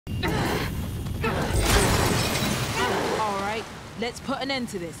All right, let's put an end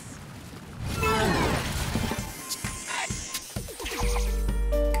to this.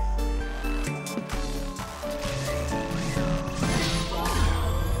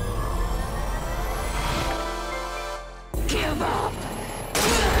 Give up!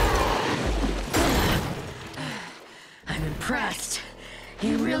 I'm impressed.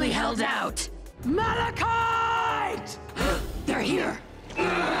 He really held out. Malachite! They're here!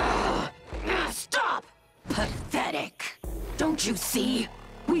 Stop! Pathetic! Don't you see?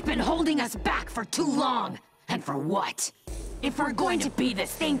 We've been holding us back for too long. And for what? If we're going to be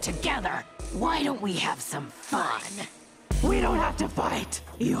this thing together, why don't we have some fun? We don't have to fight.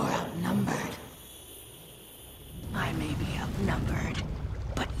 You're outnumbered. I may be outnumbered,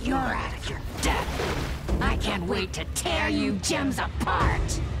 but you're out of your depth. I can't wait to tear you gems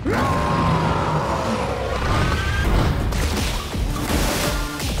apart!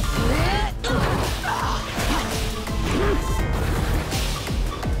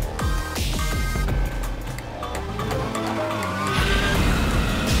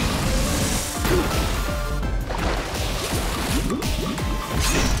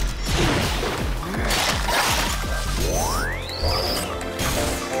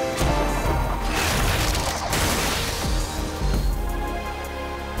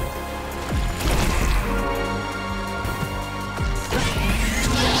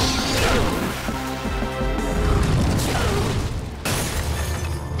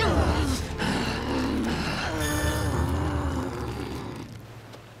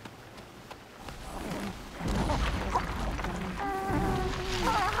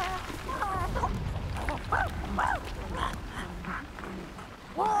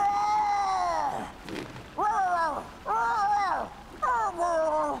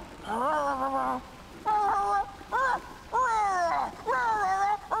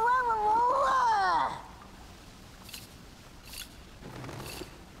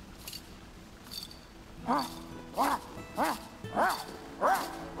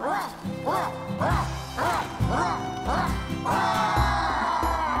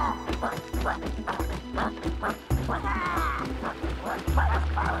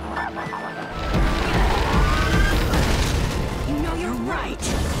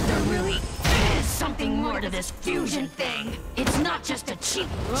 To this fusion thing. It's not just a cheap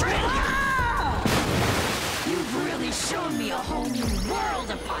trick. You've really shown me a whole new world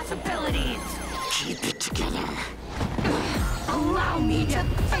of possibilities. Keep it together. Allow me to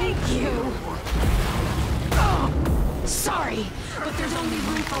thank you. Oh, sorry, but there's only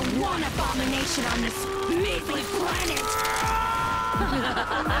room for one abomination on this measly planet.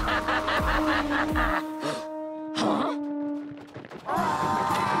 Huh?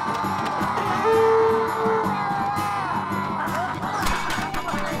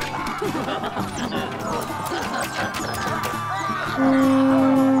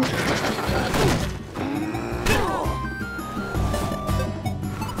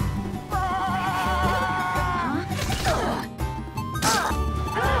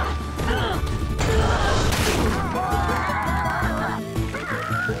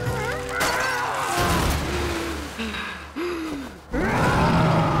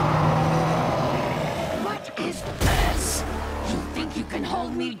 What is this? You think you can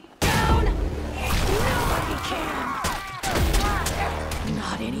hold me down? Nobody can.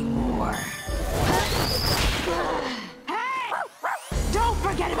 Not anymore. Hey! Don't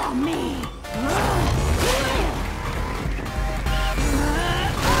forget about me!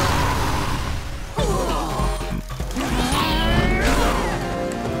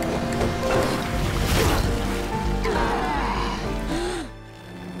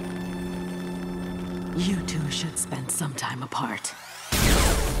 You two should spend some time apart.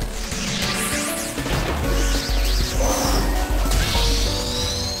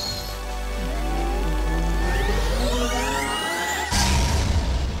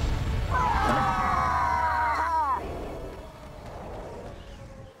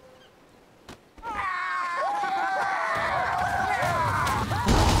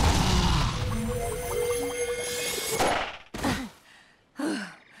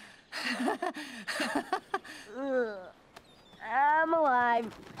 I'm alive.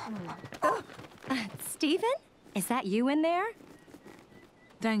 Stephen? Is that you in there?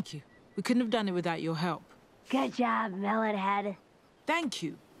 Thank you. We couldn't have done it without your help. Good job, Melonhead. Thank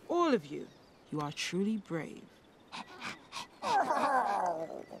you, all of you. You are truly brave.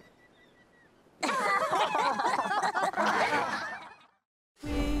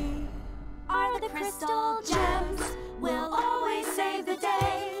 We are the crystal gems. We'll always save the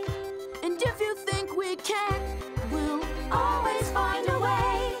day. And if you think we can't, we'll always find a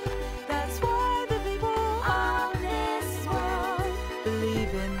way.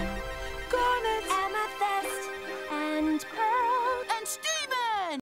 believe in.